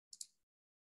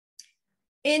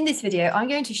In this video, I'm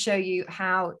going to show you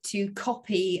how to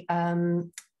copy,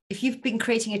 if you've been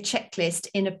creating a checklist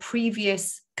in a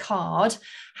previous card,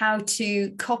 how to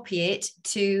copy it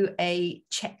to a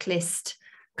checklist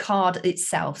card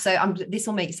itself. So this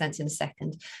will make sense in a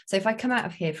second. So if I come out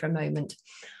of here for a moment,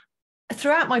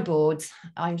 throughout my boards,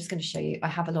 I'm just going to show you, I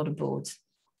have a lot of boards.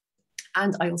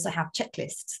 And I also have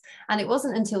checklists. And it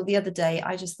wasn't until the other day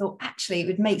I just thought, actually, it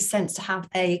would make sense to have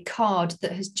a card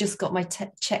that has just got my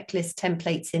checklist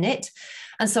templates in it.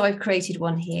 And so I've created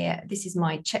one here. This is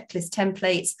my checklist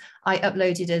templates. I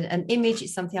uploaded an image.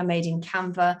 It's something I made in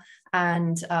Canva,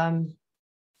 and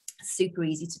super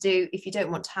easy to do. If you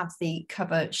don't want to have the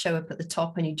cover show up at the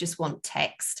top and you just want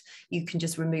text, you can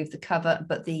just remove the cover,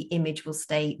 but the image will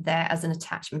stay there as an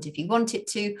attachment if you want it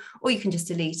to, or you can just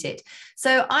delete it.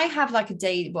 So I have like a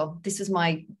daily, well, this was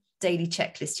my daily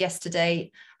checklist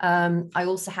yesterday. I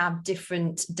also have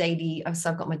different daily, so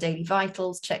I've got my daily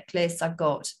vitals checklist. I've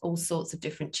got all sorts of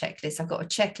different checklists. I've got a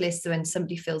checklist so when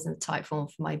somebody fills in the type form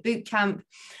for my boot camp.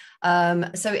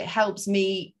 So it helps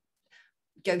me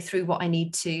go through what I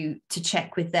need to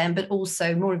check with them, but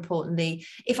also more importantly,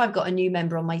 if I've got a new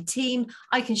member on my team,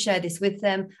 I can share this with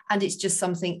them, and it's just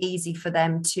something easy for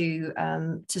them to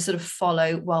sort of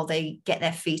follow while they get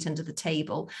their feet under the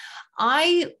table.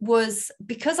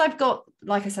 Because I've got,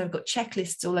 like I said, I've got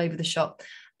checklists all over the shop.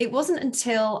 It wasn't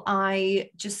until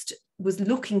I just was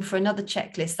looking for another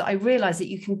checklist that I realized that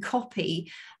you can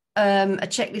copy a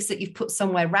checklist that you've put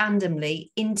somewhere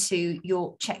randomly into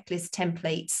your checklist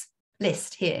templates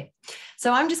list here.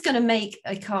 So I'm just going to make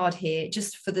a card here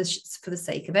just for the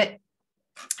sake of it.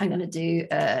 I'm going to do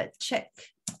a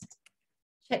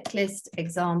checklist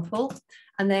example,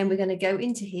 and then we're going to go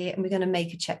into here and we're going to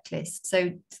make a checklist.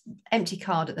 So empty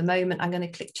card at the moment. I'm going to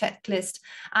click checklist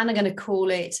and I'm going to call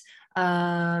it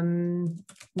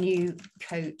new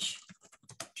coach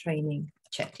training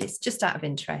checklist, just out of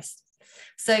interest.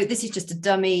 So this is just a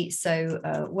dummy.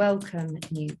 So welcome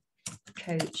new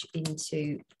coach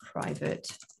into private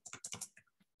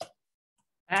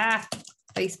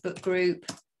Facebook group,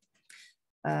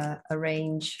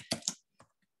 arrange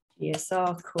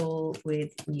GSR call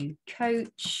with new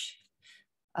coach,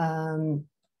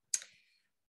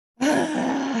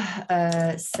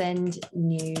 send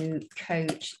new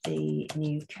coach the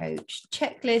new coach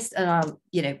checklist, and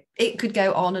it could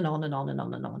go on and on and on and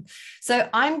on and on. So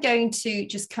I'm going to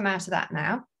just come out of that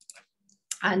now.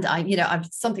 And I've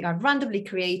something I've randomly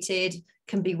created,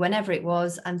 can be whenever it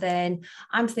was. And then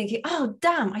I'm thinking, oh,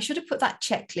 damn, I should have put that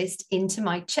checklist into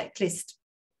my checklist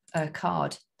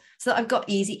card so that I've got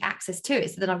easy access to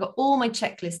it. So then I've got all my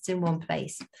checklists in one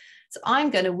place. So I'm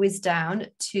going to whiz down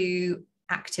to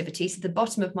activity, so the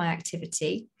bottom of my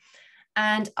activity.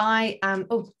 And I am,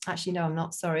 oh, actually, no, I'm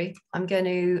not, sorry. I'm going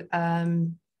to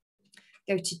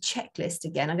go to checklist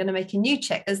again. I'm going to make a new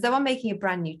check, as though I'm making a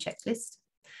brand new checklist.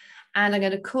 And I'm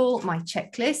going to call my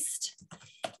checklist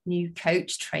new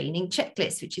coach training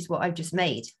checklist, which is what I've just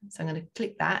made. So I'm going to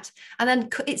click that. And then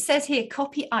it says here,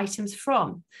 copy items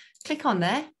from. Click on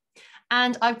there.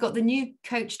 And I've got the new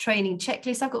coach training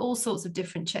checklist. I've got all sorts of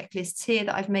different checklists here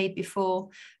that I've made before,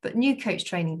 but new coach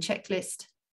training checklist,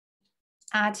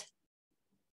 add.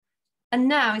 And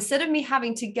now, instead of me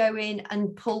having to go in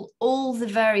and pull all the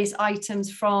various items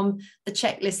from the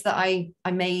checklist that I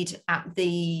made at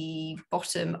the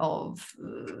bottom of,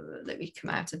 let me come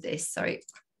out of this, sorry,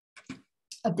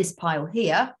 of this pile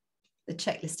here, the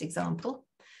checklist example,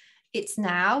 it's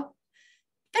now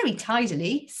very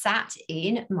tidily sat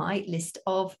in my list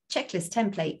of checklist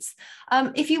templates.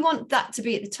 If you want that to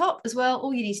be at the top as well,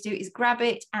 all you need to do is grab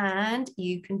it and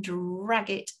you can drag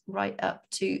it right up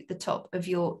to the top of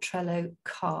your Trello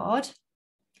card.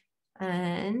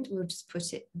 And we'll just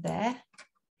put it there.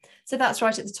 So that's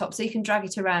right at the top, so you can drag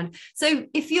it around. So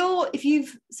if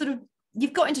you've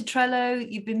got into Trello,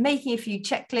 you've been making a few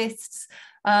checklists,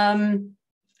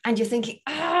 and you're thinking,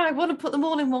 I want to put them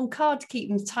all in one card to keep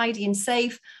them tidy and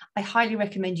safe, I highly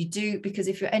recommend you do, because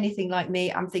if you're anything like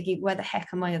me, I'm thinking, where the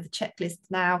heck are my other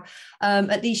checklists now?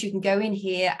 At least you can go in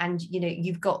here and,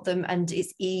 you've got them and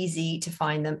it's easy to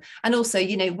find them. And also,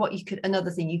 another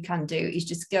thing you can do is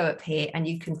just go up here and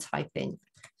you can type in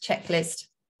checklist.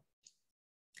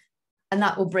 And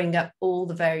that will bring up all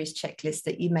the various checklists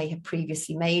that you may have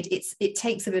previously made. It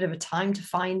takes a bit of a time to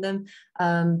find them,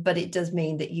 but it does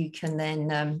mean that you can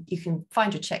then you can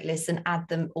find your checklists and add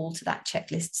them all to that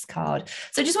checklists card.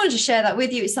 So I just wanted to share that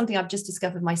with you. It's something I've just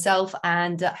discovered myself,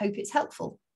 and hope it's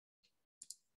helpful.